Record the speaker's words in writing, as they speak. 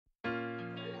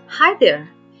Hi there!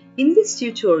 In this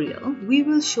tutorial, we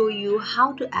will show you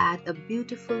how to add a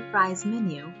beautiful price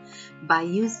menu by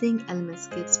using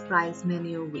ElementsKit's Price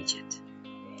Menu widget.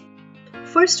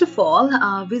 First of all,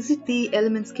 visit the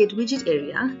ElementsKit widget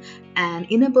area and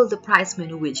enable the Price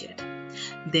Menu widget.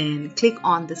 Then click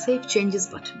on the Save Changes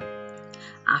button.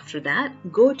 After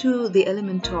that, go to the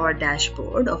Elementor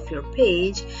dashboard of your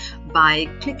page by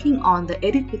clicking on the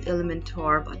Edit with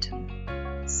Elementor button.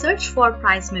 Search for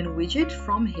Price Menu widget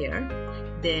from here,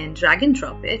 then drag and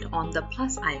drop it on the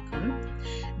plus icon,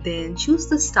 then choose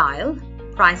the style,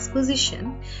 price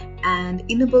position, and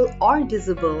enable or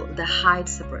disable the hide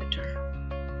separator.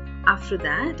 After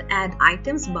that, add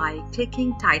items by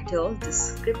clicking title,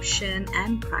 description,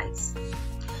 and price.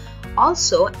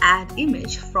 Also add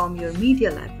image from your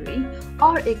media library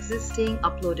or existing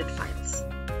uploaded files.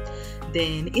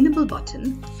 Then enable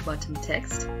button, button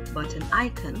text, button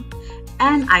icon,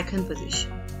 and icon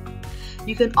position.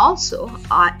 You can also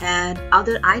add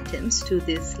other items to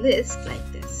this list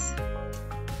like this.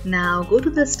 Now go to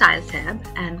the Style tab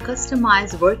and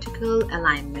customize vertical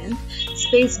alignment,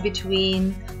 space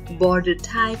between, border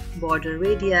type, border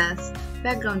radius,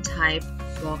 background type,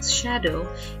 box shadow,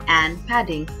 and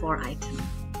padding for item.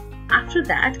 After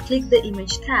that, click the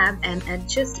Image tab and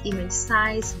adjust image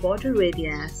size, border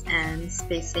radius, and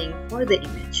spacing for the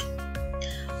image.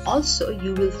 Also,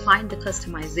 you will find the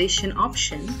customization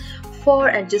option for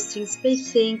adjusting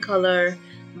spacing, color,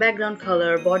 background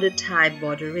color, border type,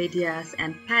 border radius,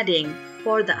 and padding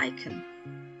for the icon.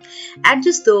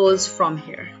 Adjust those from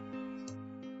here.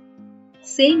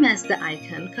 Same as the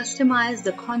icon, customize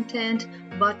the content,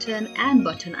 button, and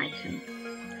button icon.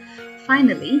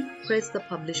 Finally, press the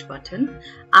Publish button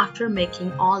after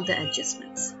making all the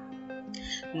adjustments.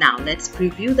 Now let's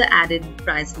preview the added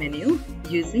price menu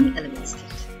using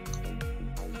ElementsKit.